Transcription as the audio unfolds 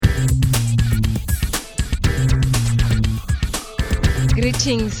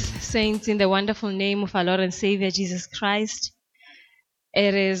Greetings, saints, in the wonderful name of our Lord and Savior Jesus Christ.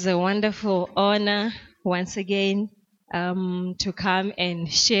 It is a wonderful honor once again to come and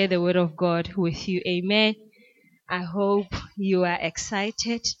share the word of God with you. Amen. I hope you are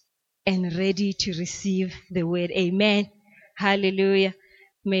excited and ready to receive the word. Amen. Hallelujah.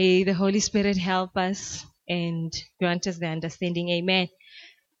 May the Holy Spirit help us and grant us the understanding. Amen.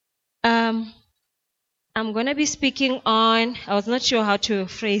 I'm going to be speaking on, I was not sure how to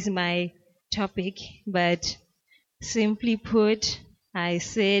phrase my topic, but simply put, I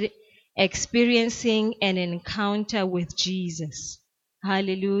said, experiencing an encounter with Jesus.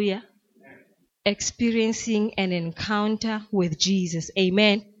 Hallelujah. Experiencing an encounter with Jesus.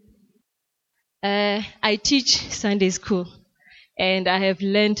 Amen. I teach Sunday school, and I have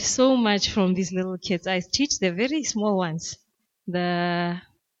learned so much from these little kids. I teach the very small ones, the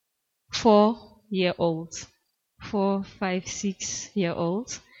 4-year-olds. 4, 5,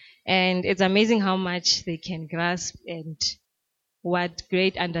 6-year-olds, and it's amazing how much they can grasp and what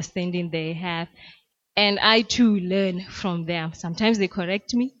great understanding they have. And I too learn from them. Sometimes they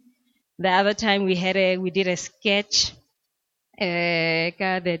correct me. The other time we did a sketch,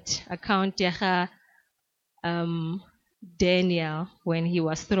 that account Daniel when he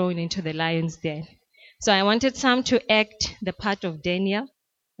was thrown into the lion's den. So I wanted some to act the part of Daniel,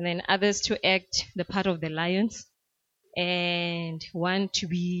 and then others to act the part of the lions, and one to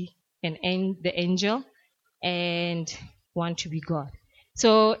be the angel, and one to be God.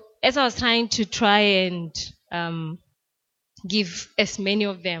 So as I was trying to try and give as many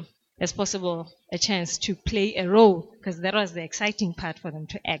of them as possible a chance to play a role, because that was the exciting part for them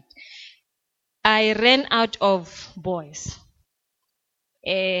to act, I ran out of boys,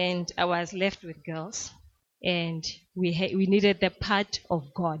 and I was left with girls, and we needed the part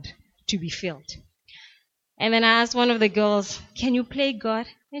of God to be filled. And then I asked one of the girls, "Can you play God?"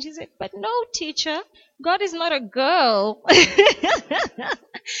 And she said, "But no, teacher, God is not a girl."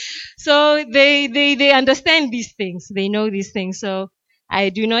 So they understand these things. They know these things. So I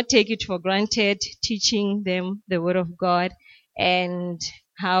do not take it for granted teaching them the word of God and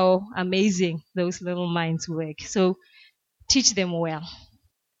how amazing those little minds work. So teach them well.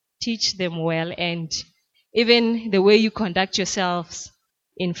 Teach them well, and even the way you conduct yourselves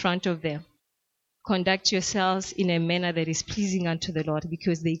in front of them. Conduct yourselves in a manner that is pleasing unto the Lord,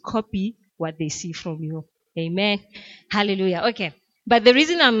 because they copy what they see from you. Amen. Hallelujah. Okay. But the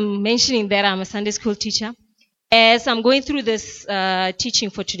reason I'm mentioning that I'm a Sunday school teacher, as I'm going through this teaching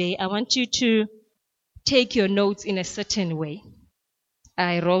for today, I want you to take your notes in a certain way.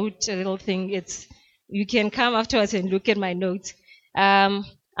 I wrote a little thing. You can come afterwards and look at my notes.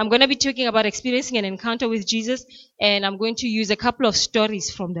 I'm going to be talking about experiencing an encounter with Jesus, and I'm going to use a couple of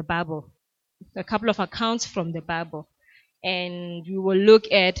stories from the Bible. A couple of accounts from the Bible, and we will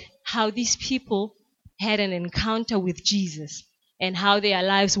look at how these people had an encounter with Jesus and how their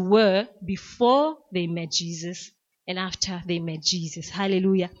lives were before they met Jesus and after they met Jesus.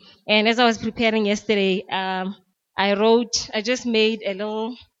 Hallelujah. And as I was preparing yesterday, I just made a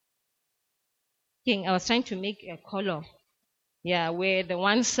little thing. I was trying to make a column, where the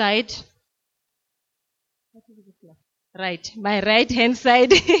one side, right, my right hand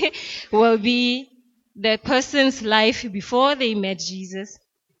side will be the person's life before they met Jesus,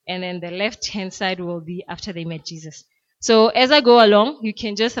 and then the left hand side will be after they met Jesus. So as I go along, you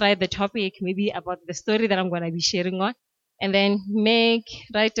can just write the topic, maybe about the story that I'm going to be sharing on, and then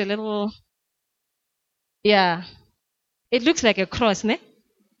write a little, it looks like a cross, ne?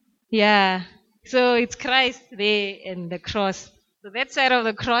 Yeah, so it's Christ there and the cross. So that side of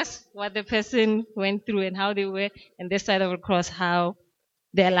the cross, what the person went through and how they were, and this side of the cross, how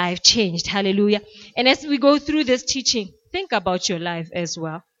their life changed. Hallelujah. And as we go through this teaching, think about your life as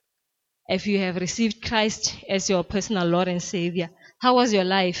well. If you have received Christ as your personal Lord and Savior, how was your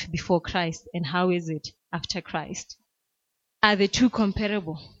life before Christ, and how is it after Christ? Are the two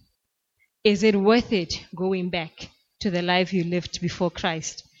comparable? Is it worth it going back to the life you lived before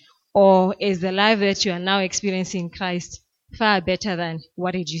Christ? Or is the life that you are now experiencing Christ far better than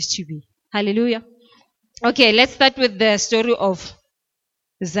what it used to be? Hallelujah. Okay, let's start with the story of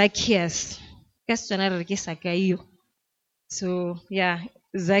Zacchaeus. So,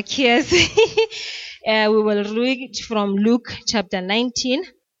 Zacchaeus. We will read from Luke chapter 19.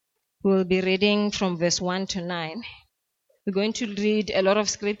 We will be reading from verse 1 to 9. We're going to read a lot of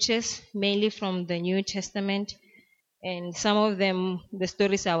scriptures, mainly from the New Testament. And some of them, the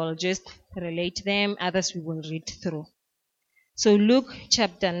stories, I will just relate them. Others we will read through. So Luke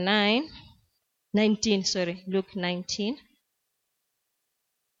chapter 19. Luke 19.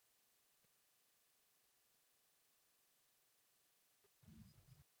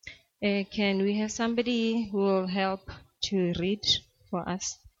 Can we have somebody who will help to read for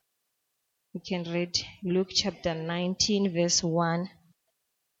us? We can read Luke chapter 19, verse 1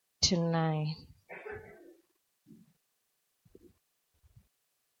 to 9.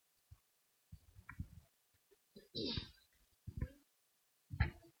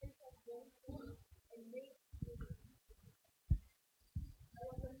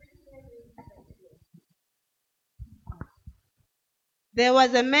 There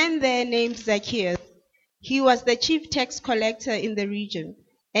was a man there named Zacchaeus. He was the chief tax collector in the region,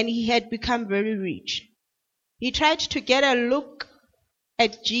 and he had become very rich. He tried to get a look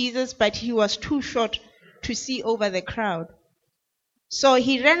at Jesus, but he was too short to see over the crowd. So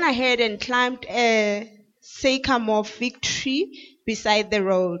he ran ahead and climbed a sycamore fig tree beside the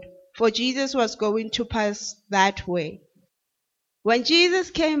road, for Jesus was going to pass that way. When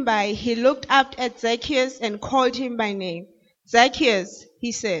Jesus came by, he looked up at Zacchaeus and called him by name. "Zacchaeus,"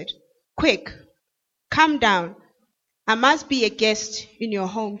 he said, "quick, come down. I must be a guest in your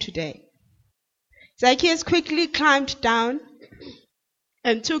home today." Zacchaeus quickly climbed down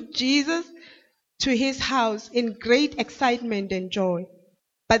and took Jesus to his house in great excitement and joy.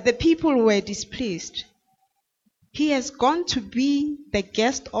 But the people were displeased. "He has gone to be the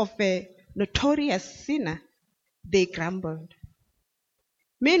guest of a notorious sinner," they grumbled.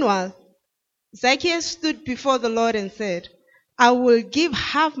 Meanwhile, Zacchaeus stood before the Lord and said, "I will give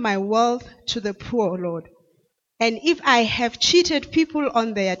half my wealth to the poor, Lord. And if I have cheated people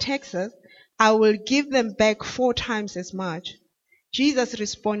on their taxes, I will give them back 4 times as much." Jesus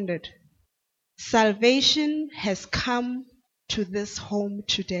responded, "Salvation has come to this home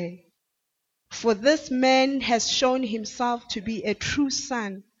today, for this man has shown himself to be a true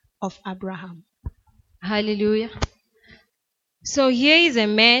son of Abraham." Hallelujah. So here is a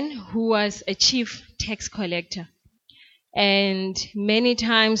man who was a chief tax collector. And many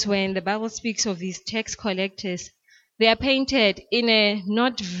times when the Bible speaks of these tax collectors, they are painted in a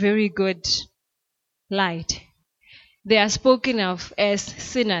not very good light. They are spoken of as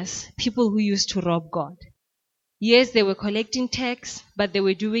sinners, people who used to rob God. Yes, they were collecting tax, but they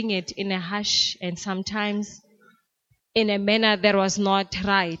were doing it in a harsh and sometimes in a manner that was not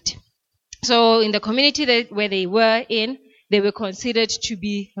right. So in the community where they were in, they were considered to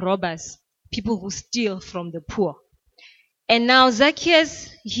be robbers, people who steal from the poor. And now Zacchaeus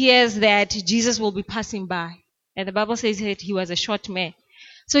hears that Jesus will be passing by. And the Bible says that he was a short man.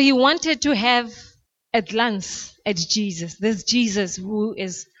 So he wanted to have a glance at Jesus, this Jesus who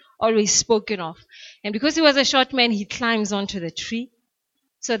is always spoken of. And because he was a short man, he climbs onto the tree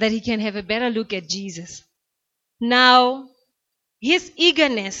so that he can have a better look at Jesus. Now, his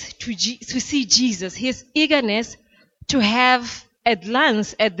eagerness to see Jesus, his eagerness to have a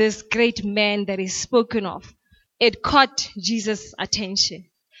glance at this great man that is spoken of, it caught Jesus' attention.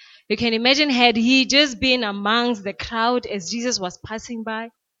 You can imagine, had he just been amongst the crowd as Jesus was passing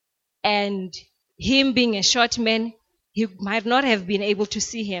by, and him being a short man, he might not have been able to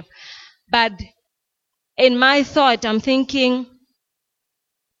see him. But in my thought, I'm thinking,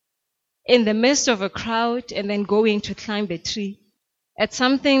 in the midst of a crowd and then going to climb a tree, it's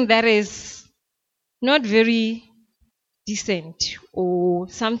something that is not very decent, or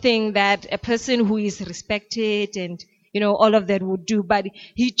something that a person who is respected and all of that would do. But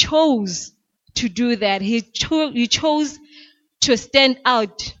he chose to do that. He chose to stand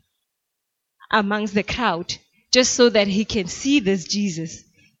out amongst the crowd just so that he can see this Jesus.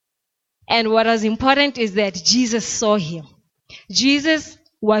 And what was important is that Jesus saw him. Jesus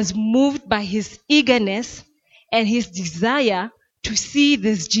was moved by his eagerness and his desire to see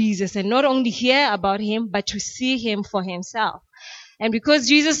this Jesus, and not only hear about him, but to see him for himself. And because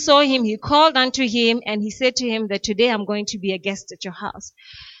Jesus saw him, he called unto him and he said to him that today I'm going to be a guest at your house.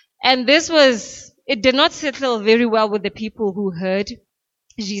 And it did not settle very well with the people who heard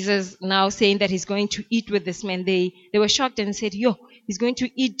Jesus now saying that he's going to eat with this man. They were shocked and said, he's going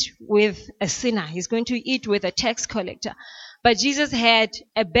to eat with a sinner. He's going to eat with a tax collector. But Jesus had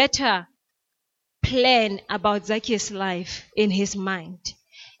a better plan about Zacchaeus' life in his mind.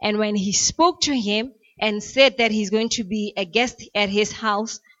 And when he spoke to him and said that he's going to be a guest at his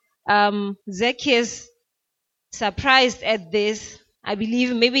house, Zacchaeus, surprised at this, I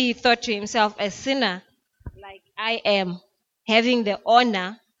believe maybe he thought to himself, a sinner like I am, having the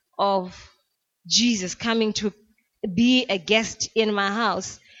honor of Jesus coming to be a guest in my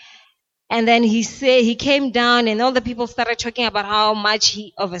house. And then he came down and all the people started talking about how much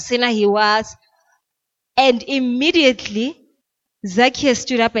of a sinner he was. And immediately Zacchaeus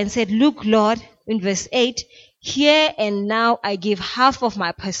stood up and said, "Look, Lord," in verse 8, "here and now I give half of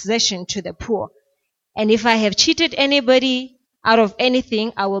my possession to the poor. And if I have cheated anybody out of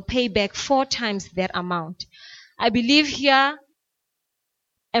anything, I will pay back 4 times that amount. I believe here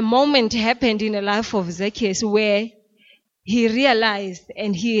a moment happened in the life of Zacchaeus where he realized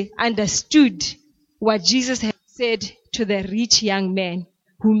and he understood what Jesus had said to the rich young man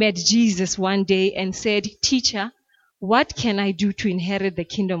who met Jesus one day and said, "Teacher, what can I do to inherit the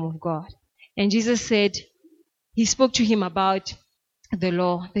kingdom of God?" And Jesus said, he spoke to him about the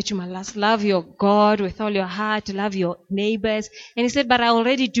law, that you must love your God with all your heart, love your neighbors. And he said, "But I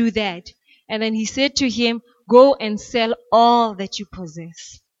already do that." And then he said to him, "Go and sell all that you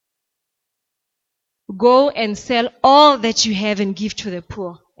possess. Go and sell all that you have and give to the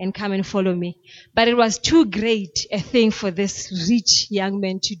poor and come and follow me." But it was too great a thing for this rich young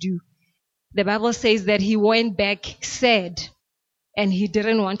man to do. The Bible says that he went back sad and he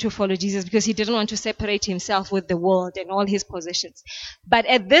didn't want to follow Jesus because he didn't want to separate himself with the world and all his possessions. But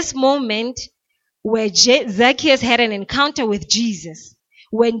at this moment where Zacchaeus had an encounter with Jesus,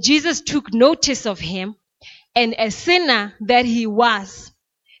 when Jesus took notice of him and a sinner that he was,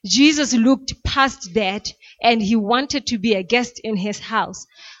 Jesus looked past that and he wanted to be a guest in his house.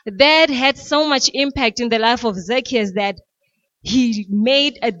 That had so much impact in the life of Zacchaeus that he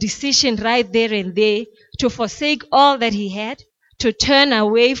made a decision right there and there to forsake all that he had, to turn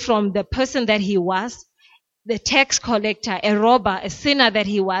away from the person that he was, the tax collector, a robber, a sinner that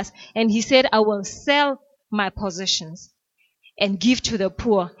he was. And he said, "I will sell my possessions and give to the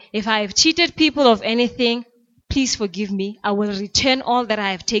poor. If I have cheated people of anything, please forgive me. I will return all that I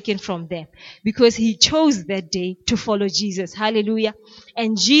have taken from them." Because he chose that day to follow Jesus. Hallelujah.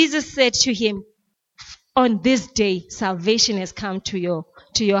 And Jesus said to him, "On this day, salvation has come to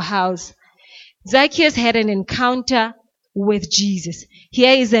your house." Zacchaeus had an encounter with Jesus.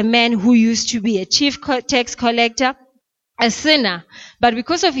 Here is a man who used to be a chief tax collector, a sinner, but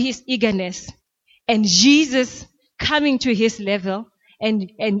because of his eagerness and Jesus coming to his level and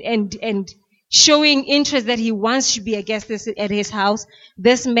showing interest that he wants to be a guest at his house,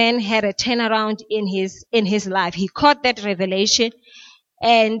 this man had a turnaround in his life. He caught that revelation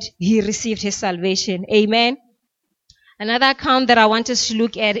and he received his salvation. Amen. Another account that I want us to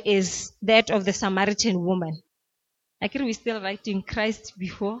look at is that of the Samaritan woman. I think we're still writing Christ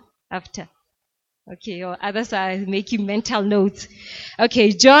before, after. Okay, or others are making mental notes.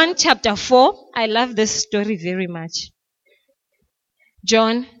 Okay, John chapter 4. I love this story very much.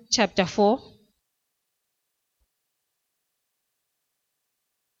 John chapter 4.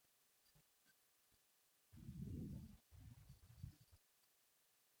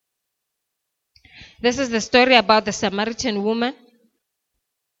 This is the story about the Samaritan woman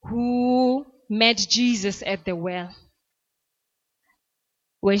who met Jesus at the well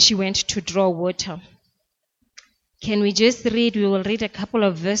when she went to draw water. Can we just read? We will read a couple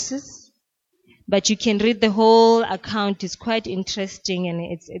of verses, but you can read the whole account. It's quite interesting,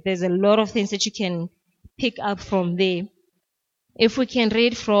 and there's a lot of things that you can pick up from there. If we can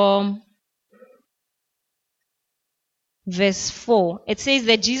read from verse 4, it says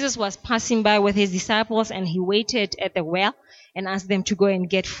that Jesus was passing by with his disciples and he waited at the well and asked them to go and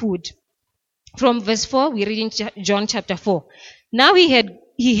get food. From verse 4, we read in John chapter 4. Now he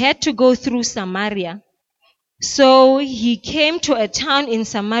had to go through Samaria. So he came to a town in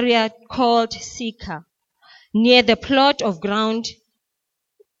Samaria called Sychar, near the plot of ground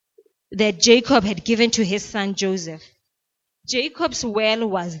that Jacob had given to his son Joseph. Jacob's well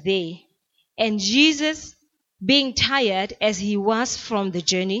was there, and Jesus, being tired as he was from the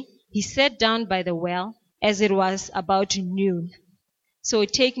journey, he sat down by the well as it was about noon. So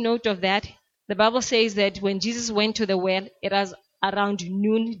take note of that. The Bible says that when Jesus went to the well, it was around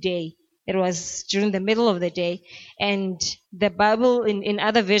noonday. It was during the middle of the day. And the Bible, in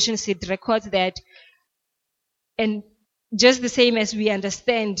other versions, it records that, and just the same as we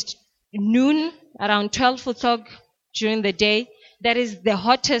understand, noon, around 12 o'clock during the day, that is the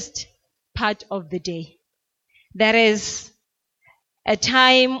hottest part of the day. That is a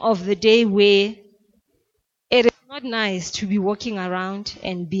time of the day where it is not nice to be walking around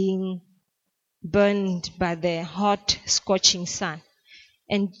and being burned by the hot, scorching sun.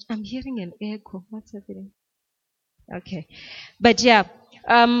 And I'm hearing an echo. What's happening? Okay. But yeah,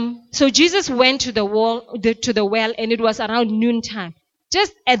 so Jesus went to the well, and it was around noontime.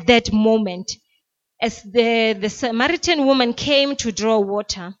 Just at that moment, as the Samaritan woman came to draw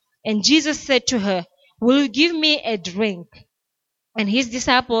water, and Jesus said to her, "Will you give me a drink?" And his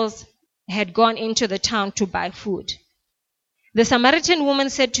disciples had gone into the town to buy food. The Samaritan woman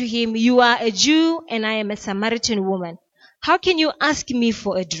said to him, "You are a Jew and I am a Samaritan woman. How can you ask me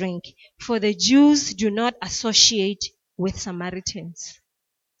for a drink?" For the Jews do not associate with Samaritans.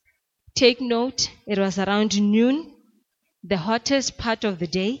 Take note, it was around noon. the hottest part of the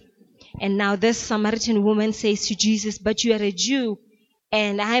day. And now this Samaritan woman says to Jesus, but you are a Jew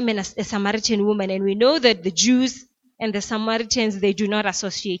and I'm a Samaritan woman. And we know that the Jews and the Samaritans, they do not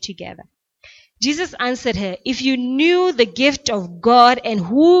associate together. Jesus answered her, if you knew the gift of God and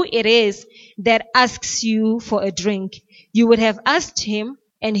who it is that asks you for a drink, you would have asked him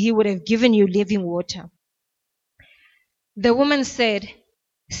and he would have given you living water. The woman said,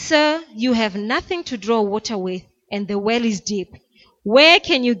 Sir, you have nothing to draw water with and the well is deep. Where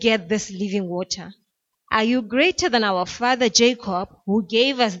can you get this living water? Are you greater than our father Jacob, who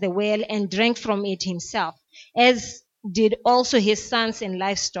gave us the well and drank from it himself, as did also his sons and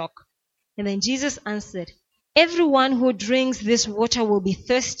livestock? And then Jesus answered, everyone who drinks this water will be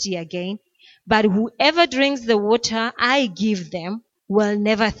thirsty again, but whoever drinks the water I give them will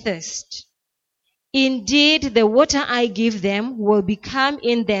never thirst. Indeed, the water I give them will become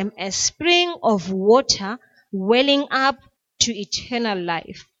in them a spring of water welling up to eternal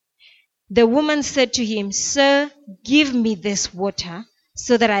life. The woman said to him, Sir, give me this water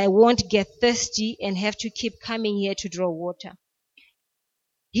so that I won't get thirsty and have to keep coming here to draw water.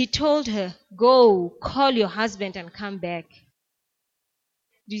 He told her, go, call your husband and come back.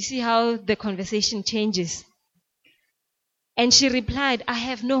 Do you see how the conversation changes? And she replied, I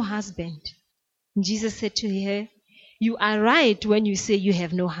have no husband. And Jesus said to her, you are right when you say you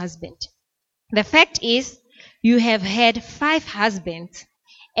have no husband. The fact is, you have had 5 husbands,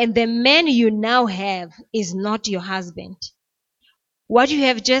 and the man you now have is not your husband. What you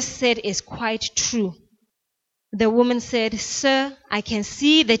have just said is quite true. The woman said, Sir, I can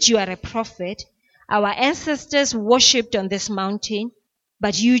see that you are a prophet. Our ancestors worshipped on this mountain,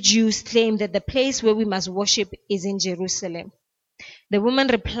 but you Jews claim that the place where we must worship is in Jerusalem.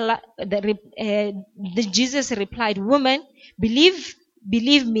 Jesus replied, Woman,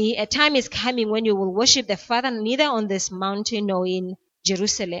 believe me, a time is coming when you will worship the Father neither on this mountain nor in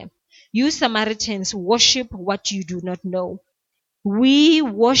Jerusalem. You Samaritans worship what you do not know. We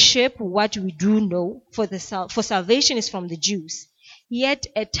worship what we do know, for salvation is from the Jews. Yet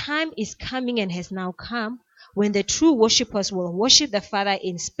a time is coming and has now come when the true worshippers will worship the Father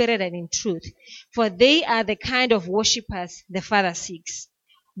in spirit and in truth, for they are the kind of worshippers the Father seeks.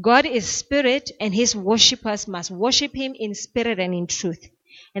 God is spirit, and his worshippers must worship him in spirit and in truth.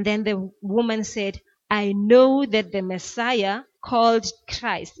 And then the woman said, I know that the Messiah called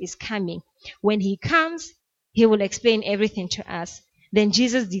Christ is coming. When he comes, he will explain everything to us. Then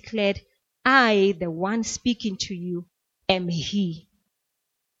Jesus declared, I, the one speaking to you, am he.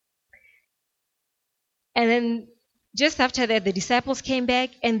 And then just after that, the disciples came back,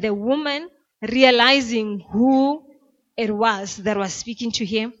 and the woman, realizing who it was that was speaking to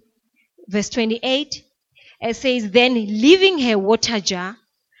him, verse 28, it says, then leaving her water jar,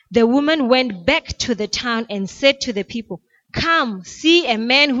 the woman went back to the town and said to the people, come, see a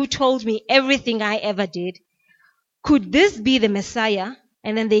man who told me everything I ever did. Could this be the Messiah?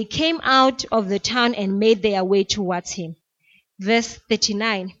 And then they came out of the town and made their way towards him. Verse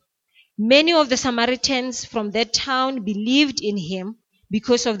 39. Many of the Samaritans from that town believed in him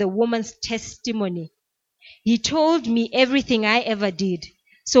because of the woman's testimony. He told me everything I ever did.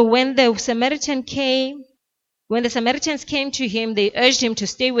 So when the Samaritans came to him, they urged him to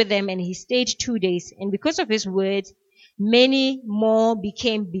stay with them, and he stayed 2 days. And because of his words, many more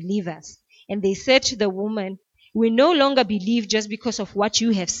became believers. And they said to the woman, we no longer believe just because of what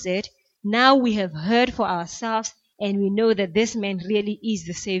you have said. Now we have heard for ourselves, and we know that this man really is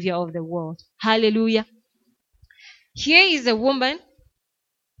the Savior of the world. Hallelujah. Here is a woman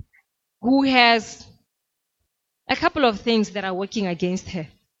who has a couple of things that are working against her.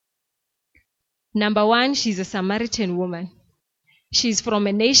 Number one, she's a Samaritan woman. She's from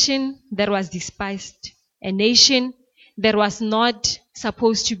a nation that was despised, a nation that was not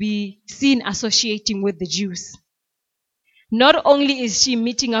supposed to be seen associating with the Jews. Not only is she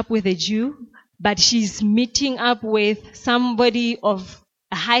meeting up with a Jew, but she's meeting up with somebody of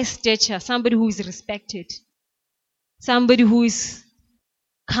a high stature, somebody who is respected, somebody who is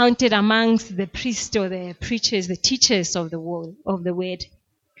counted amongst the priests or the preachers, the teachers of the word.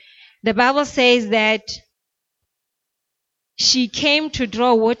 The Bible says that she came to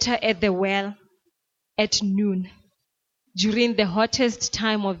draw water at the well at noon, during the hottest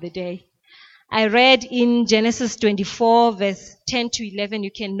time of the day. I read in Genesis 24, verse 10 to 11,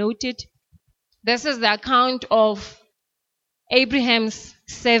 you can note it. This is the account of Abraham's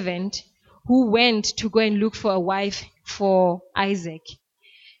servant who went to go and look for a wife for Isaac.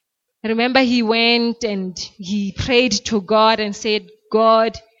 Remember, he went and he prayed to God and said,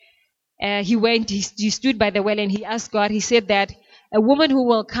 God, he stood by the well and he asked God, he said that a woman who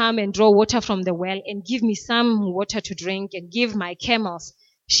will come and draw water from the well and give me some water to drink and give my camels,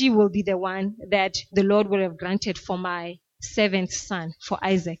 she will be the one that the Lord would have granted for my seventh son, for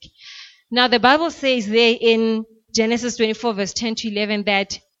Isaac. Now the Bible says there in Genesis 24 verse 10 to 11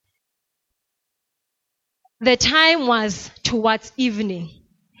 that the time was towards evening.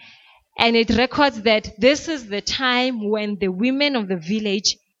 And it records that this is the time when the women of the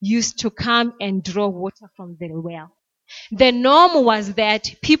village used to come and draw water from the well. The norm was that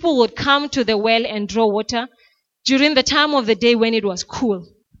people would come to the well and draw water during the time of the day when it was cool.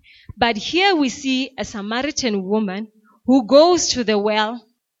 But here we see a Samaritan woman who goes to the well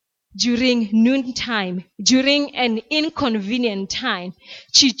during noontime, during an inconvenient time.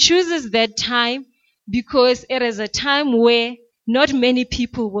 She chooses that time because it is a time where not many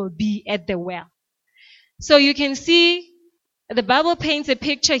people will be at the well. So you can see the Bible paints a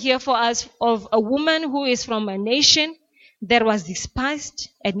picture here for us of a woman who is from a nation that was despised,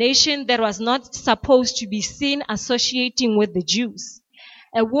 a nation that was not supposed to be seen associating with the Jews,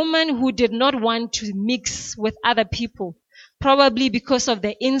 a woman who did not want to mix with other people, probably because of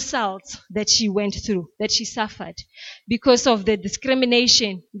the insults that she went through, that she suffered, because of the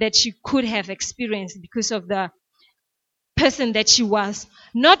discrimination that she could have experienced because of the person that she was.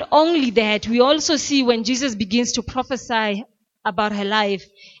 Not only that, we also see when Jesus begins to prophesy about her life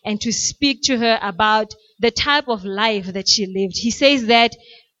and to speak to her about the type of life that she lived. He says that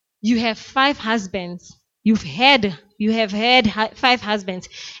you have 5 husbands. You have had 5 husbands.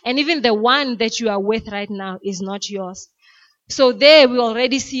 And even the one that you are with right now is not yours. So there we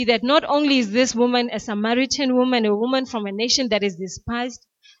already see that not only is this woman a Samaritan woman, a woman from a nation that is despised,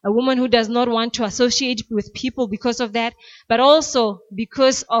 a woman who does not want to associate with people because of that, but also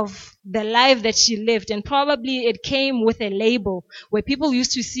because of the life that she lived. And probably it came with a label where people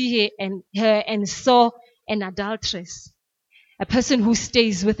used to see her and saw an adulteress, a person who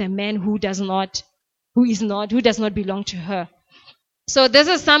stays with a man who does not belong to her. So this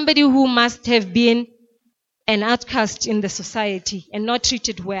is somebody who must have been an outcast in the society and not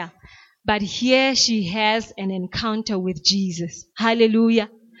treated well. But here she has an encounter with Jesus. Hallelujah.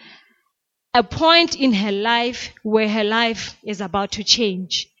 A point in her life where her life is about to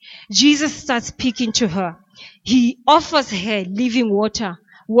change. Jesus starts speaking to her. He offers her living water,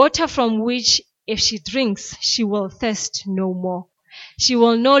 water from which if she drinks, she will thirst no more. She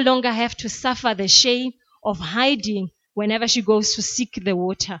will no longer have to suffer the shame of hiding whenever she goes to seek the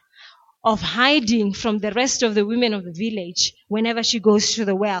water, of hiding from the rest of the women of the village whenever she goes to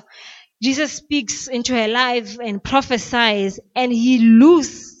the well. Jesus speaks into her life and prophesies, and he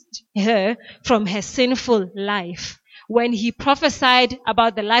loosed her from her sinful life when he prophesied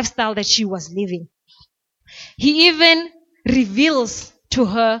about the lifestyle that she was living. He even reveals to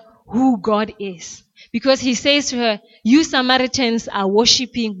her who God is, because he says to her, you Samaritans are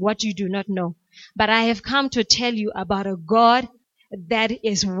worshipping what you do not know, but I have come to tell you about a God that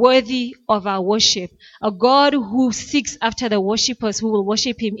is worthy of our worship, a God who seeks after the worshippers who will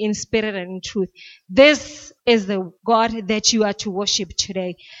worship him in spirit and in truth. This is the God that you are to worship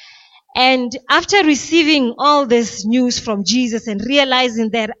today. And after receiving all this news from Jesus and realizing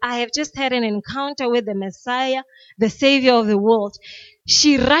that I have just had an encounter with the Messiah, the Savior of the world,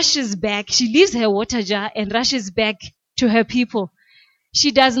 she rushes back. She leaves her water jar and rushes back to her people.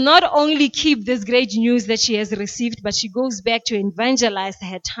 She does not only keep this great news that she has received, but she goes back to evangelize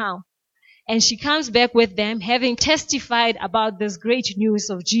her town. And she comes back with them, having testified about this great news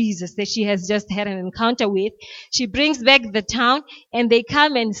of Jesus that she has just had an encounter with. She brings back the town, and they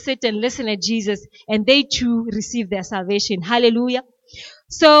come and sit and listen at Jesus, and they too receive their salvation. Hallelujah.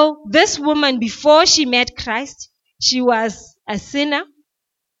 So this woman, before she met Christ, she was a sinner,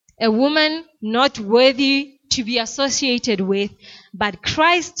 a woman not worthy to be associated with, but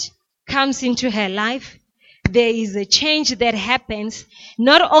Christ comes into her life. There is a change that happens.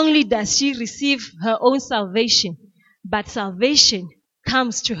 Not only does she receive her own salvation, but salvation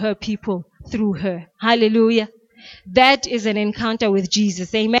comes to her people through her. Hallelujah. That is an encounter with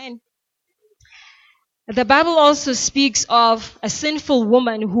Jesus. Amen. The Bible also speaks of a sinful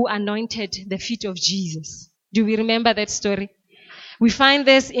woman who anointed the feet of Jesus. Do we remember that story? We find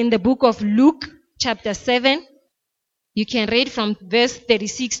this in the book of Luke, chapter 7. You can read from verse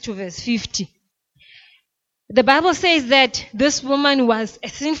 36 to verse 50. The Bible says that this woman was a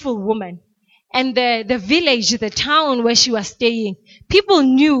sinful woman. And the village, the town where she was staying, people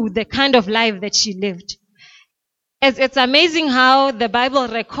knew the kind of life that she lived. It's amazing how the Bible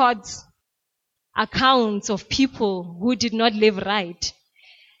records accounts of people who did not live right.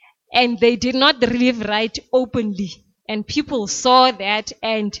 And they did not live right openly. And people saw that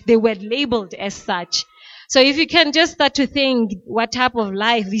and they were labeled as such. So if you can just start to think what type of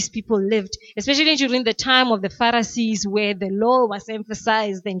life these people lived, especially during the time of the Pharisees where the law was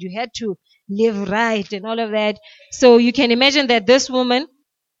emphasized and you had to live right and all of that. So you can imagine that this woman,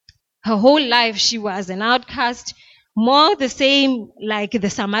 her whole life, she was an outcast, more the same like the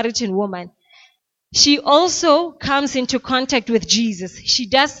Samaritan woman. She also comes into contact with Jesus. She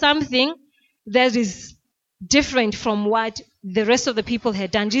does something that is different from what the rest of the people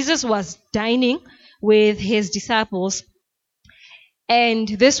had done. Jesus was dining with his disciples, and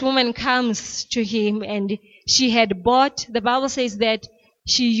this woman comes to him, and she had bought, the Bible says that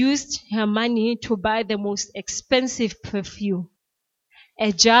she used her money to buy the most expensive perfume,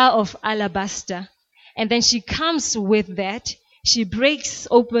 a jar of alabaster. And then she comes with that. She breaks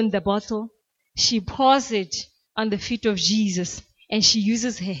open the bottle. She pours it on the feet of Jesus, and she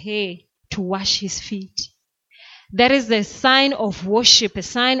uses her hair to wash his feet. That is a sign of worship, a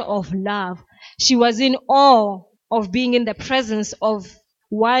sign of love. She was in awe of being in the presence of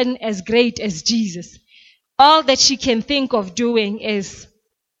one as great as Jesus. All that she can think of doing is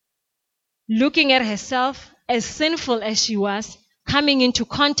looking at herself, as sinful as she was, coming into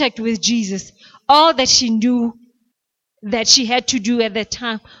contact with Jesus. All that she knew that she had to do at that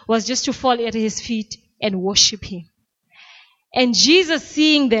time was just to fall at his feet and worship him. And Jesus,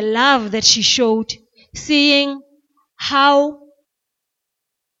 seeing the love that she showed, seeing how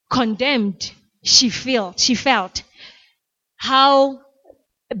condemned she felt, how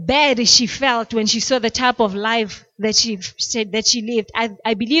bad she felt when she saw the type of life that she said that she lived.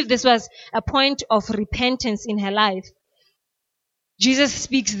 I believe this was a point of repentance in her life. Jesus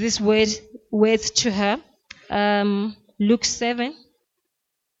speaks these words to her. Luke 7,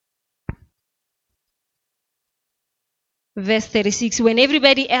 verse 36. When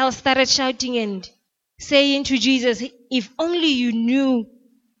everybody else started shouting and saying to Jesus, if only you knew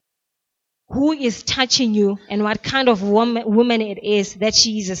who is touching you and what kind of woman it is, that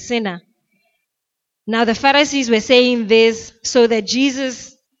she is a sinner. Now the Pharisees were saying this so that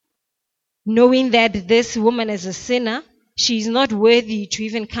Jesus, knowing that this woman is a sinner, she is not worthy to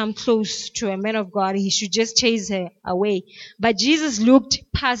even come close to a man of God, he should just chase her away. But Jesus looked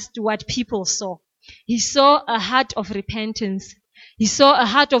past what people saw. He saw a heart of repentance. He saw a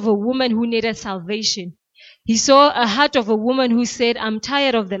heart of a woman who needed salvation. He saw a heart of a woman who said, I'm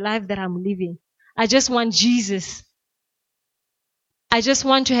tired of the life that I'm living. I just want Jesus. I just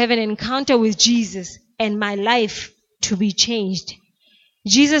want to have an encounter with Jesus and my life to be changed.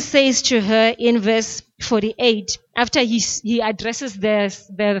 Jesus says to her in verse 48, after he addresses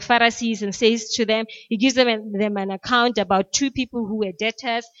the Pharisees and says to them, he gives them an account about two people who were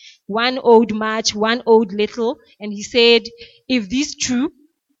debtors. One owed much, one owed little. And he said, if these two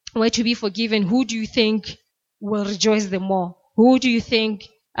were to be forgiven, who do you think will rejoice the more? Who do you think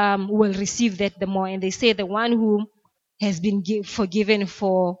will receive that the more? And they say the one who has been forgiven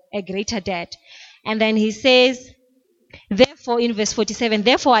for a greater debt. And then he says, therefore, in verse 47,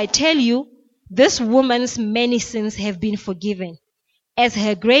 therefore I tell you, this woman's many sins have been forgiven, as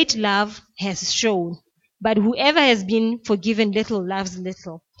her great love has shown. But whoever has been forgiven little loves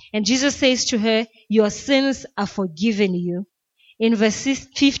little. And Jesus says to her, your sins are forgiven you. In verse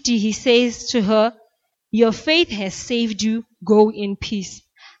 50, he says to her, your faith has saved you, go in peace.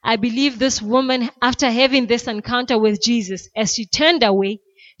 I believe this woman, after having this encounter with Jesus, as she turned away,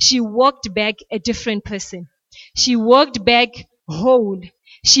 she walked back a different person. She walked back whole.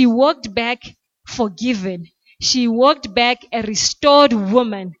 She walked back forgiven. She walked back a restored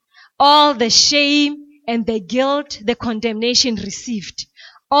woman. All the shame and the guilt, the condemnation received.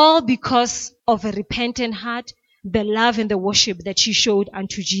 All because of a repentant heart, the love and the worship that she showed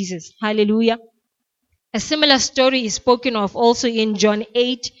unto Jesus. Hallelujah. A similar story is spoken of also in John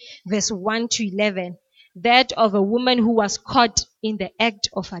 8, verse 1 to 11. That of a woman who was caught in the act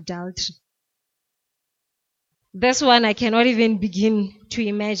of adultery. This one I cannot even begin to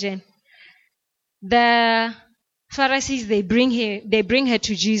imagine. The Pharisees, they bring her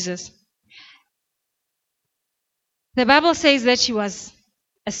to Jesus. The Bible says that she was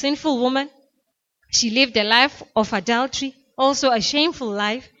a sinful woman. She lived a life of adultery, also a shameful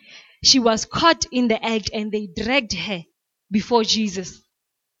life. She was caught in the act and they dragged her before Jesus.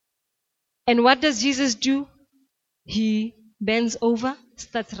 And what does Jesus do? He bends over,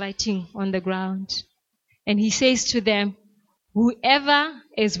 starts writing on the ground. And he says to them, whoever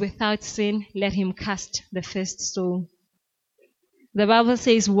is without sin, let him cast the first stone. The Bible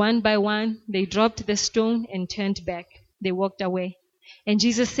says one by one, they dropped the stone and turned back. They walked away. And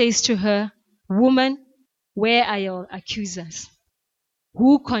Jesus says to her, woman, where are your accusers?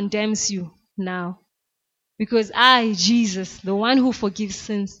 Who condemns you now? Because I, Jesus, the one who forgives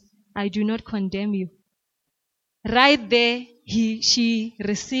sins, I do not condemn you. right there, she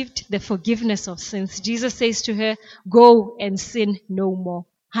received the forgiveness of sins. Jesus says to her, go and sin no more.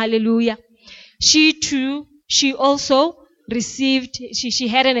 Hallelujah. She too, she also received, she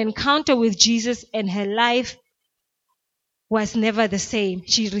had an encounter with Jesus, and her life was never the same.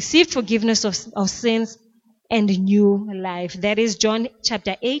 She received forgiveness of sins and new life. That is John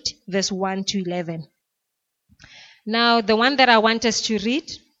chapter 8, verse 1 to 11. Now, the one that I want us to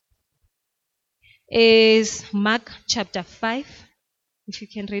read is Mark chapter 5. If you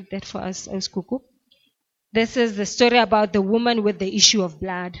can read that for us, Kuku. This is the story about the woman with the issue of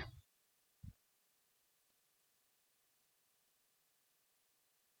blood.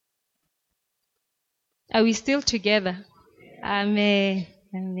 Are we still together? Amen.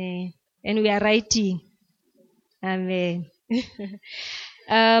 Amen. And we are writing. Amen.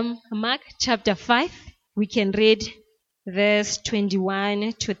 Mark chapter 5, we can read verse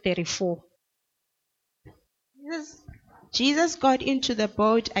 21 to 34. Jesus got into the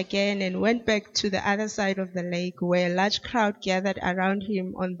boat again and went back to the other side of the lake, where a large crowd gathered around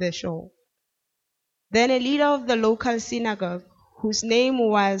him on the shore. Then a leader of the local synagogue, whose name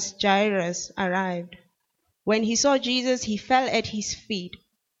was Jairus, arrived. When he saw Jesus, he fell at his feet,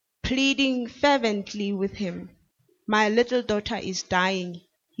 pleading fervently with him. My little daughter is dying,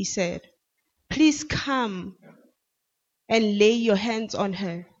 he said. Please come and lay your hands on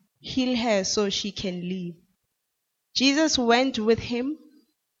her. Heal her so she can live. Jesus went with him,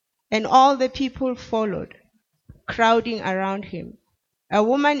 and all the people followed, crowding around him. A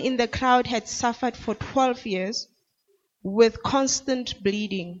woman in the crowd had suffered for 12 years with constant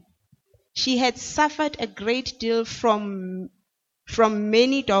bleeding. She had suffered a great deal from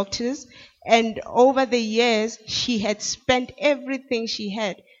many doctors, and over the years she had spent everything she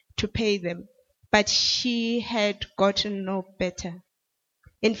had to pay them, but she had gotten no better.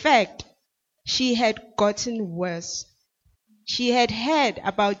 In fact, she had gotten worse. She had heard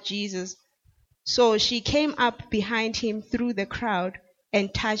about Jesus, so she came up behind him through the crowd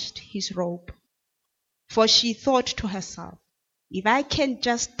and touched his robe. For she thought to herself, if I can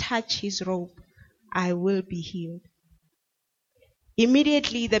just touch his robe, I will be healed.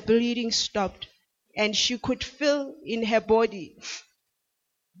 Immediately the bleeding stopped, and she could feel in her body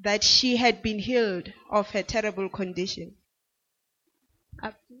that she had been healed of her terrible condition.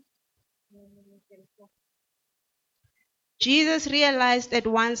 Jesus realized at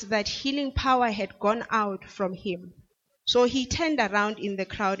once that healing power had gone out from him. So he turned around in the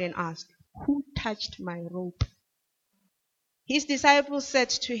crowd and asked, who touched my robe? His disciples said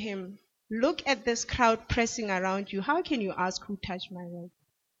to him, look at this crowd pressing around you. How can you ask who touched my robe?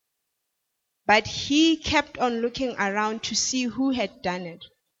 But he kept on looking around to see who had done it.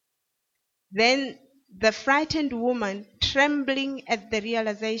 Then the frightened woman, trembling at the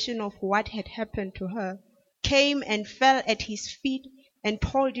realization of what had happened to her, came and fell at his feet and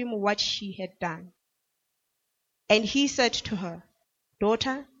told him what she had done. And he said to her,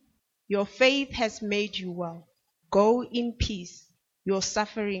 daughter, your faith has made you well. Go in peace. Your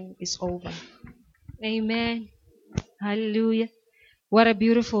suffering is over. Amen. Hallelujah. What a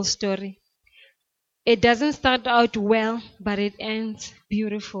beautiful story. It doesn't start out well, but it ends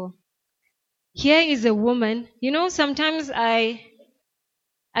beautiful. Here is a woman. Sometimes I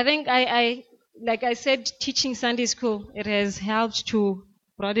think like I said, teaching Sunday school, it has helped to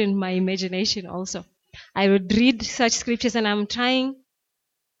broaden my imagination also. I would read such scriptures and I'm trying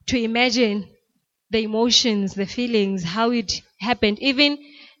to imagine the emotions, the feelings, how it happened, even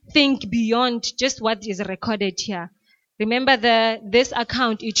think beyond just what is recorded here. Remember this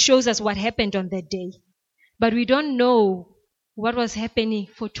account, it shows us what happened on that day. But we don't know what was happening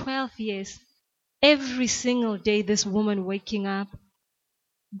for 12 years. Every single day, this woman waking up,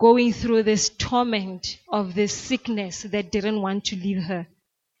 going through this torment of this sickness that didn't want to leave her.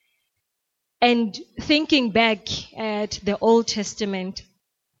 And thinking back at the Old Testament,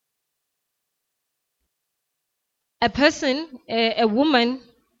 a woman,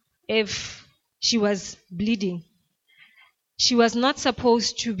 if she was bleeding, she was not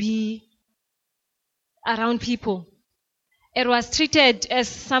supposed to be around people. It was treated as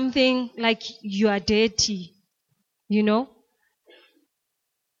something like you are dirty,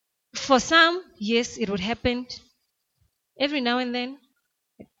 For some, yes, it would happen every now and then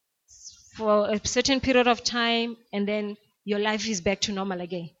for a certain period of time, and then your life is back to normal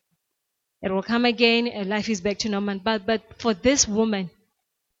again. It will come again, and life is back to normal. But for this woman,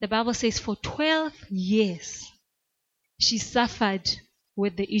 the Bible says for 12 years, she suffered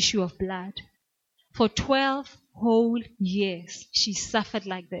with the issue of blood. For 12 whole years, she suffered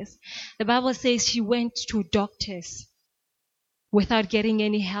like this. The Bible says she went to doctors without getting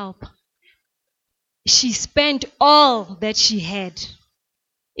any help. She spent all that she had.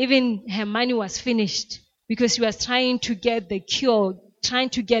 Even her money was finished because she was trying to get the cure, trying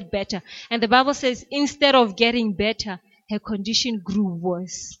to get better. And the Bible says instead of getting better, her condition grew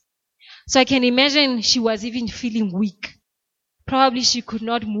worse. So I can imagine she was even feeling weak. Probably she could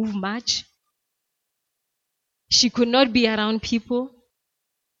not move much. She could not be around people.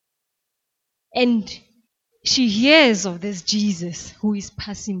 And she hears of this Jesus who is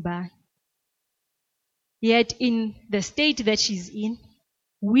passing by. Yet in the state that she's in,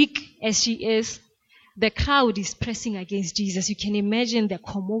 weak as she is, the crowd is pressing against Jesus. You can imagine the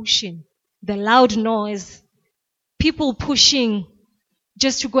commotion, the loud noise, people pushing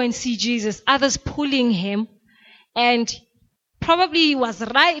just to go and see Jesus, others pulling him, and probably he was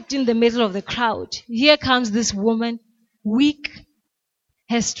right in the middle of the crowd. Here comes this woman, weak,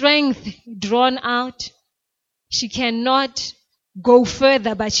 her strength drawn out. She cannot go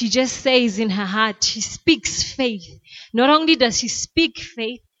further, but she just says in her heart, she speaks faith. Not only does she speak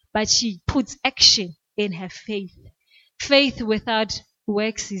faith, but she puts action in her faith. Faith without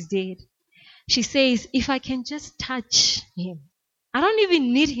works is dead. She says, if I can just touch him, I don't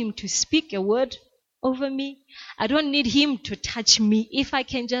even need him to speak a word over me. I don't need him to touch me. If I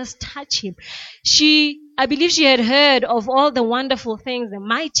can just touch him. I believe she had heard of all the wonderful things, the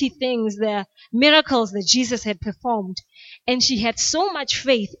mighty things, the miracles that Jesus had performed. And she had so much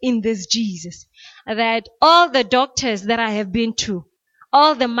faith in this Jesus that all the doctors that I have been to,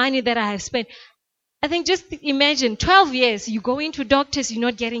 all the money that I have spent, I think just imagine 12 years, you go into doctors, you're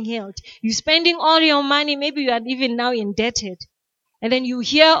not getting healed. You're spending all your money, maybe you are even now indebted. And then you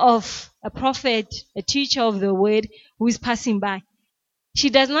hear of a prophet, a teacher of the word who is passing by.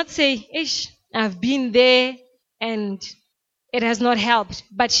 She does not say, Ish, I've been there and it has not helped.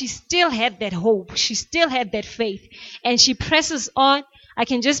 But she still had that hope. She still had that faith. And she presses on. I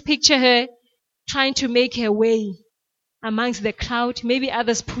can just picture her trying to make her way amongst the crowd. Maybe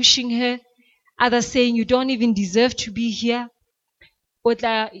others pushing her. Others saying, you don't even deserve to be here. But,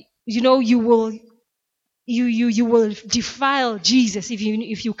 you will defile Jesus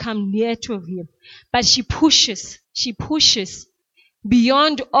if you come near to him. But she pushes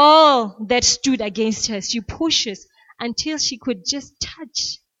beyond all that stood against her. She pushes until she could just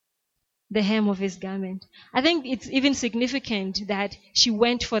touch the hem of his garment. I think it's even significant that she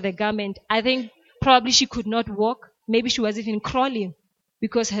went for the garment. I think probably she could not walk. Maybe she was even crawling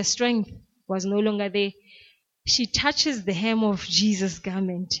because her strength was no longer there. She touches the hem of Jesus'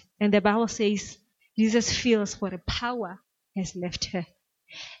 garment. And the Bible says Jesus feels what a power has left her.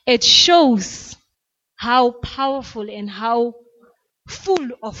 It shows how powerful and how full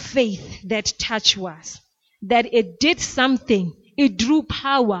of faith that touch was. That it did something. It drew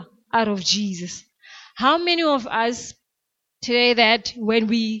power out of Jesus. How many of us today that when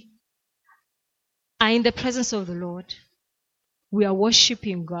we are in the presence of the Lord, we are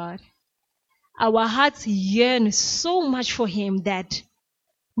worshiping God, our hearts yearn so much for him that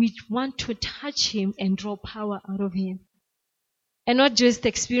we want to touch him and draw power out of him. And not just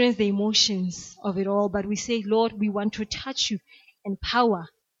experience the emotions of it all, but we say, Lord, we want to touch you. And power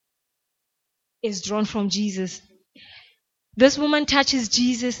is drawn from Jesus. This woman touches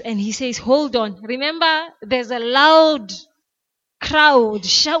Jesus and he says, hold on. Remember, there's a loud crowd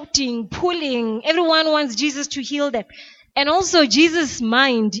shouting, pulling. Everyone wants Jesus to heal them. And also Jesus'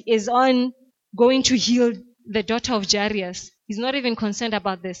 mind is on going to heal the daughter of Jairus. He's not even concerned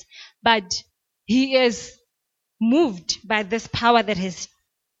about this. But he is moved by this power that has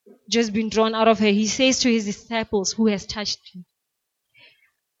just been drawn out of her. He says to his disciples, who has touched him?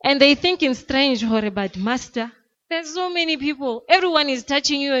 And they think in strange, but Master, there's so many people. Everyone is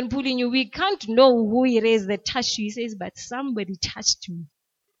touching you and pulling you. We can't know who it is that touched you. He says, but somebody touched me.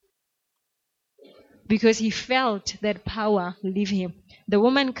 Because he felt that power leave him. The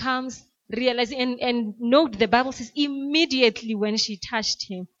woman comes, realizing, and note the Bible says immediately when she touched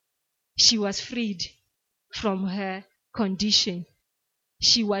him, she was freed from her condition.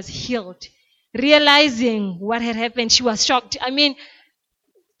 She was healed. Realizing what had happened, she was shocked.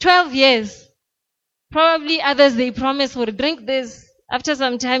 12 years. Probably others, they promised her, drink this. After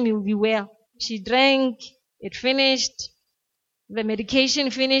some time, you'll be well. She drank, it finished. The medication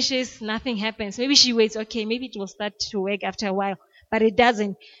finishes, nothing happens. Maybe she waits, okay, maybe it will start to work after a while. But it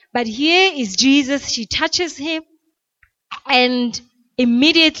doesn't. But here is Jesus. She touches him. And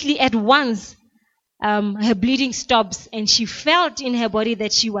immediately at once, her bleeding stops. And she felt in her body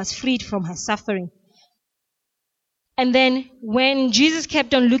that she was freed from her suffering. And then when Jesus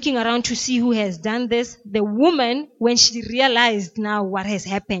kept on looking around to see who has done this, the woman, when she realized now what has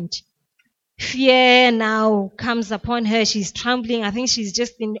happened, fear now comes upon her. She's trembling. I think she's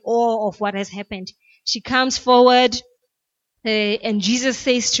just in awe of what has happened. She comes forward, and Jesus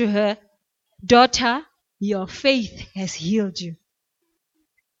says to her, "Daughter, your faith has healed you.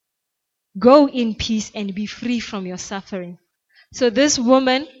 Go in peace and be free from your suffering." So this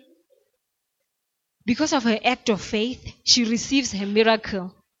woman, because of her act of faith, she receives her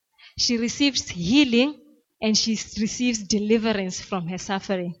miracle. She receives healing, and she receives deliverance from her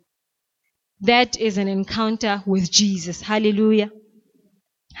suffering. That is an encounter with Jesus. Hallelujah.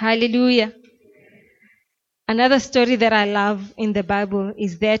 Hallelujah. Another story that I love in the Bible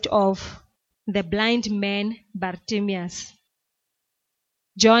is that of the blind man Bartimaeus.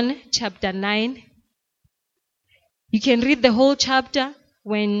 John chapter 9. You can read the whole chapter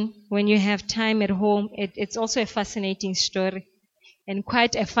when you have time at home. It's also a fascinating story and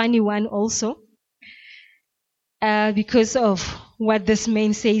quite a funny one also, because of what this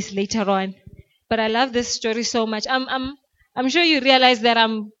man says later on. But I love this story so much. I'm sure you realize that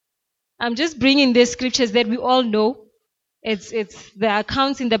I'm just bringing the scriptures that we all know. It's the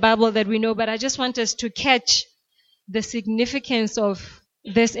accounts in the Bible that we know, but I just want us to catch the significance of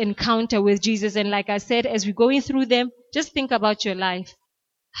this encounter with Jesus. And like I said, as we're going through them, just think about your life.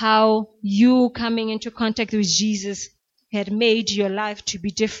 How you coming into contact with Jesus had made your life to be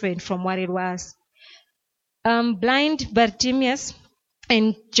different from what it was. Blind Bartimaeus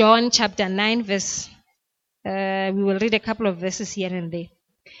in John chapter 9 verse, we will read a couple of verses here and there.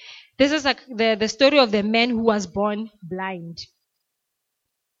 This is the story of the man who was born blind.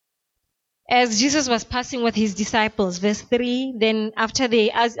 As Jesus was passing with his disciples, verse 3, then after they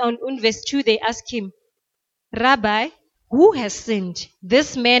asked, on verse 2, they asked him, "Rabbi, who has sinned,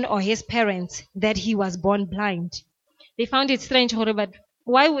 this man or his parents, that he was born blind?" They found it strange, but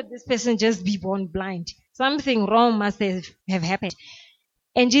why would this person just be born blind? Something wrong must have happened.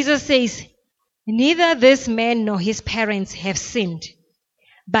 And Jesus says, "Neither this man nor his parents have sinned,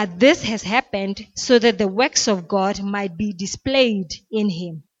 but this has happened so that the works of God might be displayed in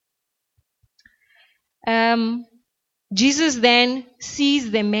him." Jesus then sees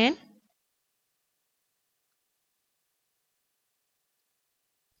the man,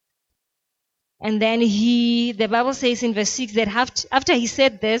 and then the Bible says in verse 6 that after he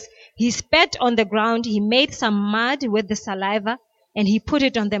said this, he spat on the ground, he made some mud with the saliva, and he put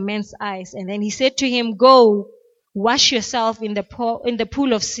it on the man's eyes. And then he said to him, "Go, wash yourself in the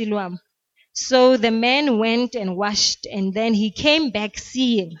pool of Siloam." So the man went and washed, and then he came back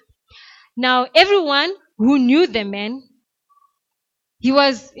seeing. Now everyone who knew the man,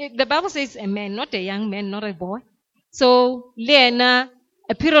 the Bible says a man, not a young man, not a boy. So Lena,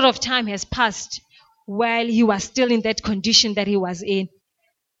 a period of time has passed while he was still in that condition that he was in.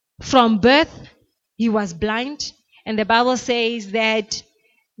 From birth, he was blind, and the Bible says that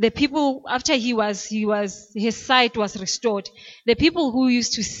the people, after his sight was restored, the people who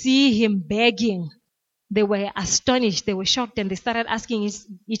used to see him begging, they were astonished, they were shocked, and they started asking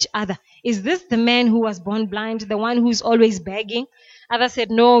each other, "Is this the man who was born blind, the one who's always begging?" Others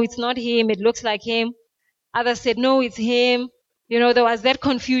said, "No, it's not him, it looks like him." Others said, "No, it's him." There was that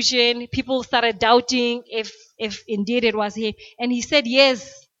confusion. People started doubting if indeed it was him. And he said,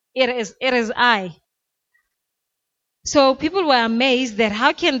 "Yes, it is I." So people were amazed that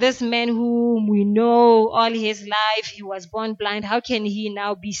how can this man whom we know all his life, he was born blind, how can he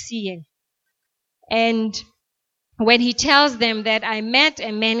now be seeing? And when he tells them that I met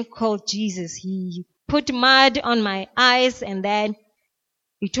a man called Jesus, he put mud on my eyes and then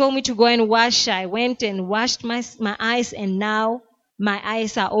he told me to go and wash. I went and washed my eyes, and now my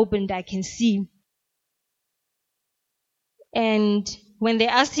eyes are opened, I can see. And when they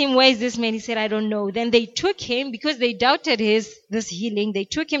asked him, "Where is this man?" he said, "I don't know." Then they took him, because they doubted this healing, they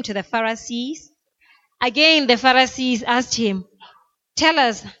took him to the Pharisees. Again, the Pharisees asked him, "Tell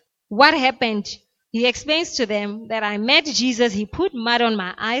us what happened." He explains to them that I met Jesus, he put mud on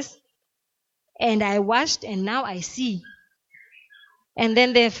my eyes, and I washed, and now I see. And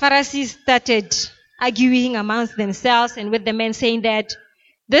then the Pharisees started arguing amongst themselves and with the men, saying that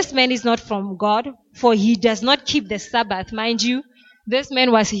this man is not from God, for he does not keep the Sabbath. Mind you, this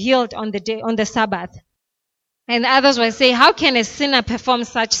man was healed on the Sabbath. And others were saying, "How can a sinner perform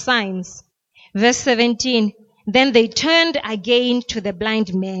such signs?" Verse 17, then they turned again to the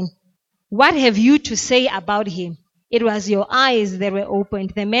blind man. "What have you to say about him? It was your eyes that were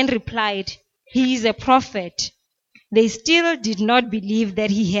opened." The man replied, "He is a prophet." They still did not believe that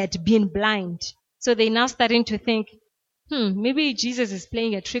he had been blind. So they now starting to think, maybe Jesus is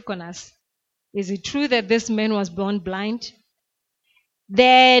playing a trick on us. Is it true that this man was born blind?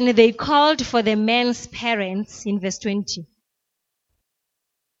 Then they called for the man's parents in verse 20.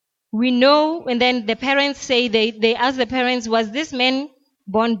 We know, and then the parents say, they asked the parents, "Was this man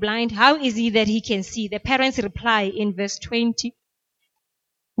born blind, how is he that he can see? The parents reply in verse 20,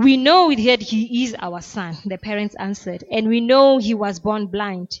 we know that he is our son, the parents answered, and we know he was born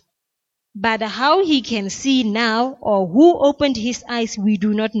blind. But how he can see now, or who opened his eyes, we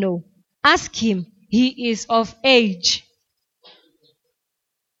do not know. Ask him, he is of age,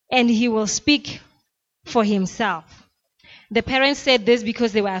 and he will speak for himself. The parents said this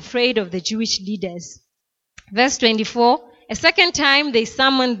because they were afraid of the Jewish leaders. Verse 24, a second time they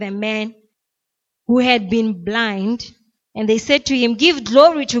summoned the man who had been blind, and they said to him, give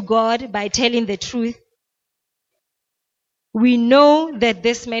glory to God by telling the truth. We know that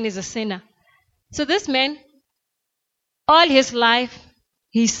this man is a sinner. So this man, all his life,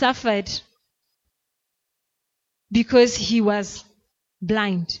 he suffered because he was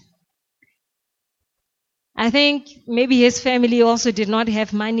blind. I think maybe his family also did not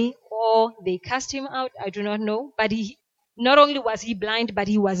have money, or they cast him out, I do not know. But he, not only was he blind, but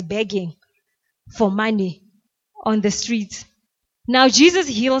he was begging for money on the streets. Now Jesus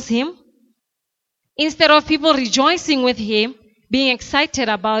heals him. Instead of people rejoicing with him, being excited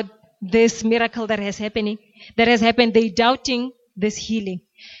about this miracle that has happened, they doubting this healing.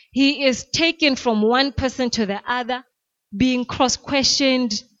 He is taken from one person to the other, being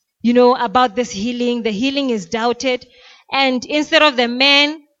cross-questioned, about this healing. The healing is doubted. And instead of the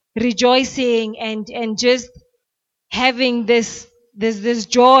man rejoicing and just having this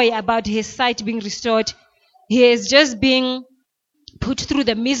joy about his sight being restored, he is just being put through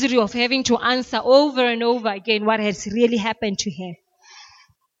the misery of having to answer over and over again what has really happened to him.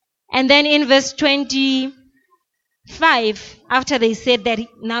 And then in verse 25, after they said that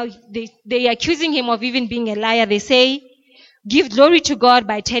now they are accusing him of even being a liar, they say, give glory to God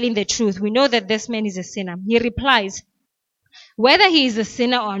by telling the truth. We know that this man is a sinner. He replies, whether he is a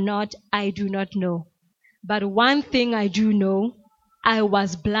sinner or not, I do not know. But one thing I do know, I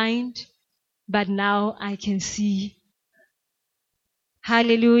was blind, but now I can see.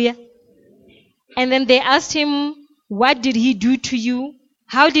 Hallelujah. And then they asked him, what did he do to you?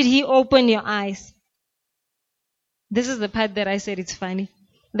 How did he open your eyes? This is the part that I said it's funny.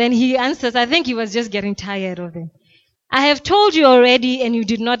 Then he answers, I think he was just getting tired of them. I have told you already and you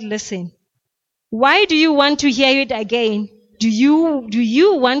did not listen. Why do you want to hear it again? Do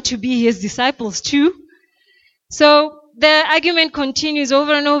you want to be his disciples too? So the argument continues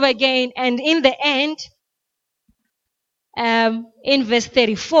over and over again, and in the end, in verse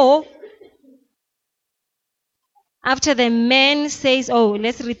 34, after the man says,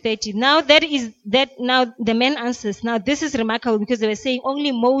 let's read 30. Now the man answers, now this is remarkable because they were saying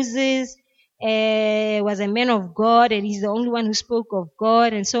only Moses was a man of God and he's the only one who spoke of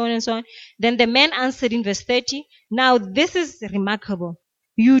God and so on and so on. Then the man answered in verse 30, now this is remarkable.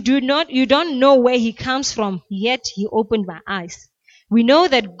 You don't know where he comes from, yet he opened my eyes. We know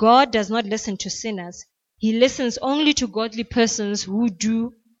that God does not listen to sinners. He listens only to godly persons who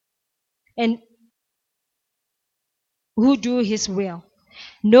do his will.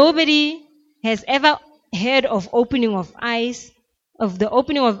 Nobody has ever heard of the opening of eyes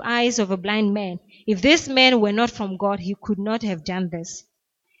of a blind man. If this man were not from God, he could not have done this.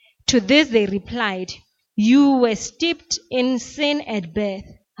 To this they replied, you were steeped in sin at birth.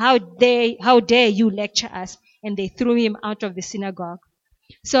 How dare you lecture us? And they threw him out of the synagogue.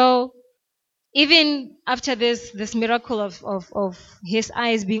 So even after this miracle of his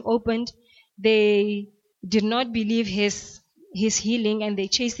eyes being opened, they did not believe his healing, and they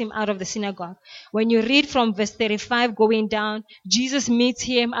chased him out of the synagogue. When you read from verse 35 going down, Jesus meets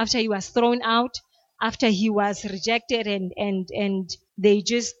him after he was thrown out, after he was rejected, and they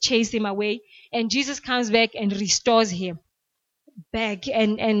just chased him away. And Jesus comes back and restores him back,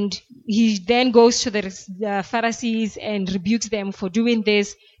 and he then goes to the Pharisees and rebukes them for doing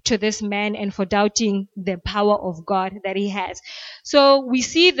this to this man and for doubting the power of God that he has. So we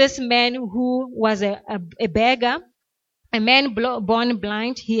see this man who was a beggar, a man born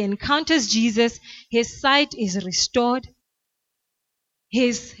blind. He encounters Jesus. His sight is restored.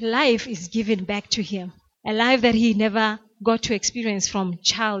 His life is given back to him, a life that he never got to experience from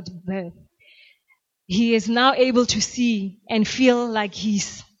childbirth. He is now able to see and feel like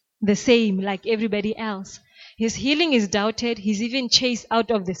he's the same, like everybody else. His healing is doubted. He's even chased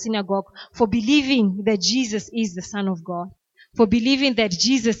out of the synagogue for believing that Jesus is the Son of God, for believing that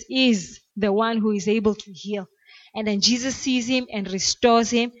Jesus is the one who is able to heal. And then Jesus sees him and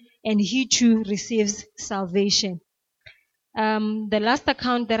restores him, and he too receives salvation. The last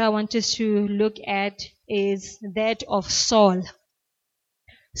account that I want us to look at is that of Saul.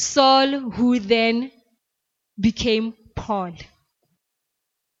 Saul, who then became Paul.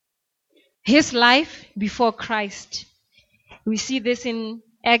 His life before Christ. We see this in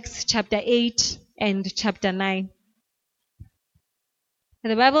Acts chapter 8 and chapter 9.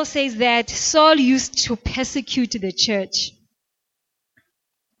 The Bible says that Saul used to persecute the church.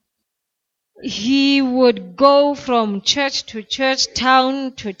 He would go from church to church,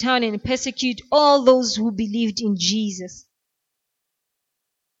 town to town, and persecute all those who believed in Jesus.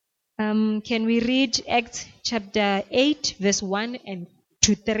 Can we read Acts chapter 8, verse 1 and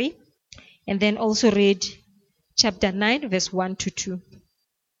to 3? And then also read chapter 9, verse 1 to 2.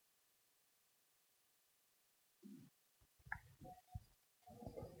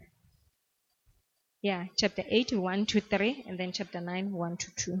 Yeah, chapter 8, 1 to 3, and then chapter 9, 1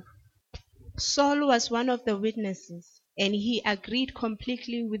 to 2. Saul was one of the witnesses, and he agreed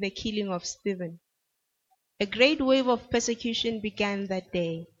completely with the killing of Stephen. A great wave of persecution began that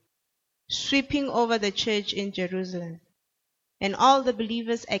day, sweeping over the church in Jerusalem, and all the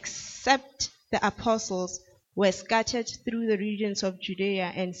believers except the apostles were scattered through the regions of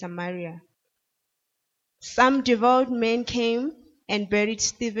Judea and Samaria. Some devout men came and buried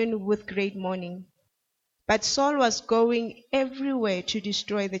Stephen with great mourning. But Saul was going everywhere to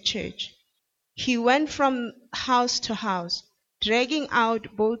destroy the church. He went from house to house, dragging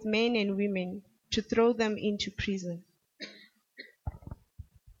out both men and women to throw them into prison.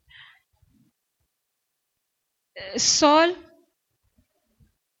 Saul,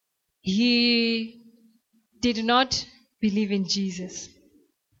 he did not believe in Jesus.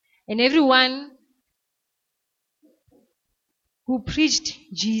 And everyone who preached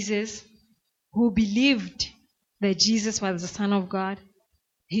Jesus, who believed that Jesus was the Son of God,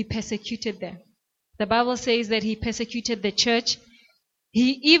 he persecuted them. The Bible says that he persecuted the church.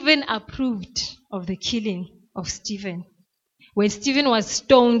 He even approved of the killing of Stephen. When Stephen was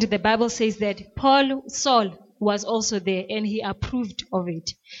stoned, the Bible says that Saul was also there and he approved of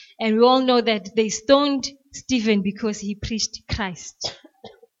it. And we all know that they stoned Stephen because he preached Christ.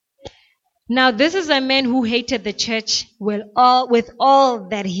 Now, this is a man who hated the church with all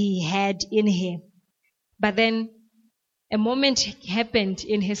that he had in him. But then a moment happened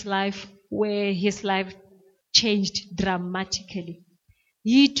in his life where his life changed dramatically.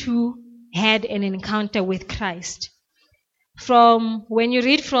 He too had an encounter with Christ. When you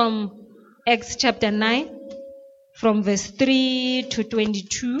read from Acts chapter 9, from verse 3 to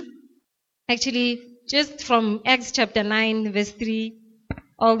 22, actually just from Acts chapter 9, verse 3,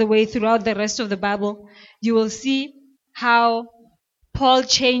 all the way throughout the rest of the Bible, you will see how Paul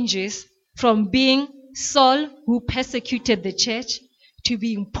changes from being Saul who persecuted the church to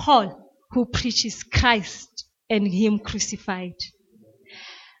being Paul who preaches Christ and him crucified.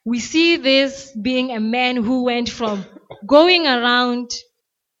 We see this being a man who went from going around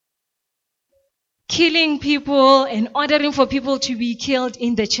killing people and ordering for people to be killed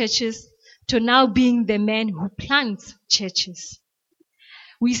in the churches to now being the man who plants churches.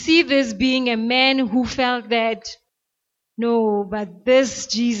 We see this being a man who felt that, no, but this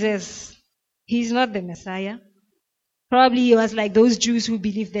Jesus, he's not the Messiah. Probably he was like those Jews who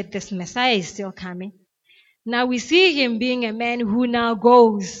believe that this Messiah is still coming. Now we see him being a man who now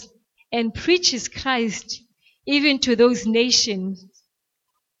goes and preaches Christ even to those nations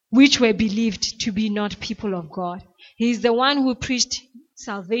which were believed to be not people of God. He is the one who preached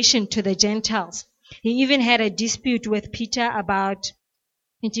salvation to the Gentiles. He even had a dispute with Peter about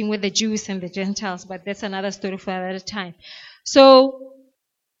meeting with the Jews and the Gentiles, but that's another story for another time. So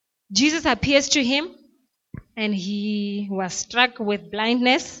Jesus appears to him and he was struck with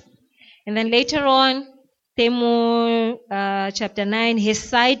blindness. And then later on, chapter 9, his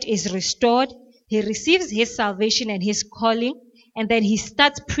sight is restored. He receives his salvation and his calling, and then he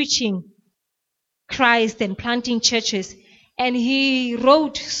starts preaching Christ and planting churches. And he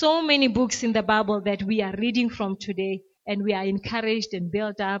wrote so many books in the Bible that we are reading from today, and we are encouraged and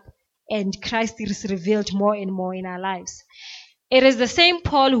built up, and Christ is revealed more and more in our lives. It is the same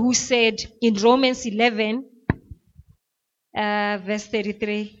Paul who said in Romans 11, verse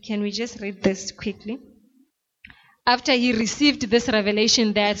 33, can we just read this quickly? After he received this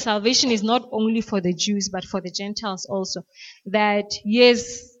revelation that salvation is not only for the Jews but for the Gentiles also, that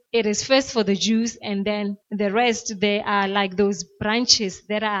yes, it is first for the Jews and then the rest, they are like those branches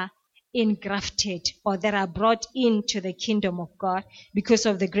that are engrafted or that are brought into the kingdom of God because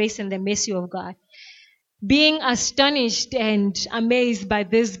of the grace and the mercy of God. Being astonished and amazed by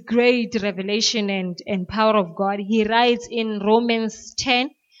this great revelation and power of God, he writes in Romans 10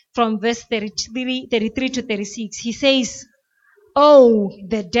 from verse 33 to 36, he says, "Oh,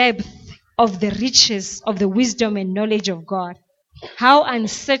 the depth of the riches of the wisdom and knowledge of God! How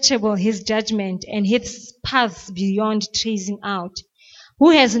unsearchable his judgment and his paths beyond tracing out!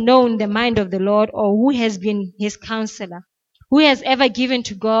 Who has known the mind of the Lord, or who has been his counselor? Who has ever given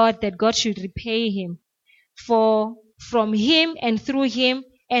to God that God should repay him? For from him and through him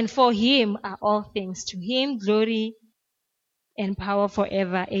and for him are all things. To him glory and power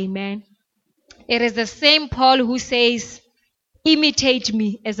forever. Amen. It is the same Paul who says, imitate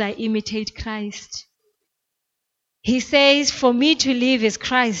me as I imitate Christ. He says, for me to live is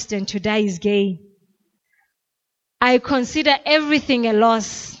Christ and to die is gain. I consider everything a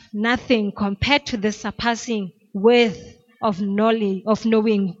loss, nothing compared to the surpassing worth of knowledge, of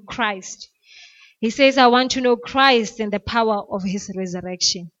knowing Christ. He says, I want to know Christ and the power of his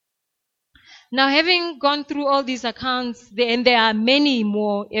resurrection. Now, having gone through all these accounts, and there are many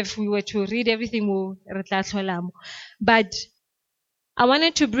more, if we were to read everything, but I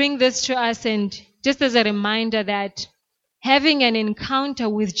wanted to bring this to us, and just as a reminder that having an encounter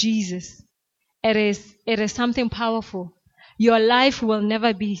with Jesus, it is something powerful. Your life will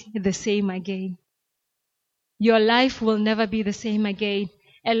never be the same again. Your life will never be the same again.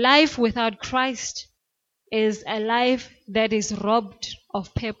 A life without Christ is a life that is robbed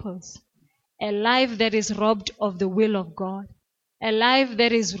of purpose. A life that is robbed of the will of God. A life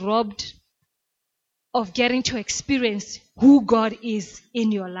that is robbed of getting to experience who God is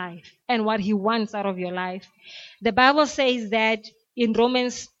in your life and what he wants out of your life. The Bible says that in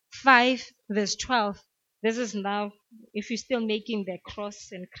Romans 5 verse 12, this is now, if you're still making the cross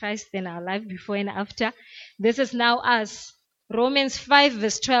and Christ in our life before and after, this is now us. Romans 5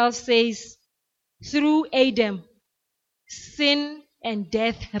 verse 12 says, through Adam, sin and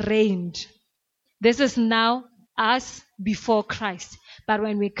death reigned. This is now us before Christ. But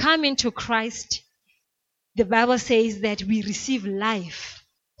when we come into Christ, the Bible says that we receive life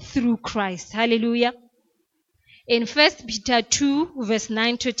through Christ. Hallelujah. In 1 Peter 2 verse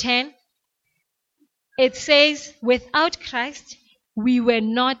 9 to 10, it says, without Christ, we were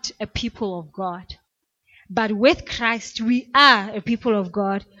not a people of God. But with Christ, we are a people of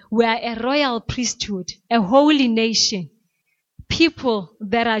God. We are a royal priesthood, a holy nation, people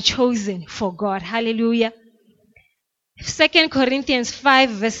that are chosen for God. Hallelujah. 2 Corinthians 5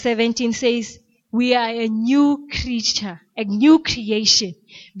 verse 17 says, we are a new creature, a new creation.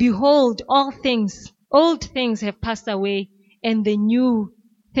 Behold, old things have passed away, and the new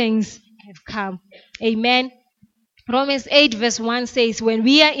things have come. Amen. Romans 8 verse 1 says, when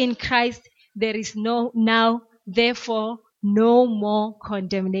we are in Christ, there is therefore no more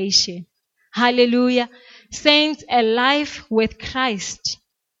condemnation. Hallelujah. Saints, a life with Christ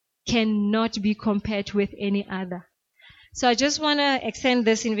cannot be compared with any other. So I just want to extend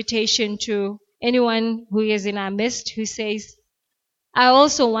this invitation to anyone who is in our midst who says, I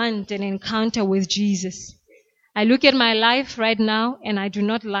also want an encounter with Jesus. I look at my life right now and I do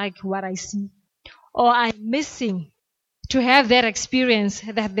not like what I see. Or I'm missing to have that experience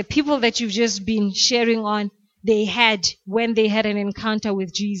that the people that you've just been sharing on, they had when they had an encounter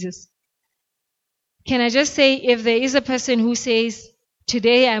with Jesus. Can I just say, if there is a person who says,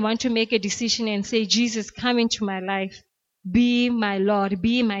 today I want to make a decision and say, Jesus, come into my life. Be my Lord,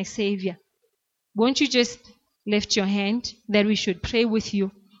 be my Savior. Won't you just lift your hand that we should pray with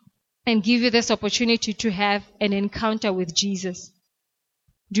you and give you this opportunity to have an encounter with Jesus?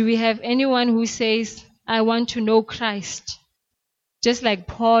 Do we have anyone who says, I want to know Christ? Just like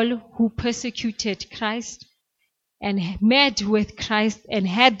Paul, who persecuted Christ and met with Christ and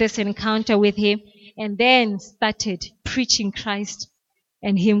had this encounter with him and then started preaching Christ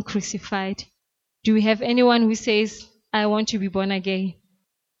and him crucified. Do we have anyone who says, I want to be born again?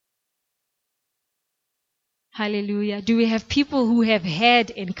 Hallelujah. Do we have people who have had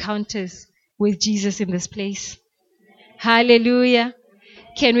encounters with Jesus in this place? Hallelujah.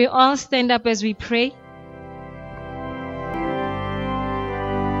 Can we all stand up as we pray?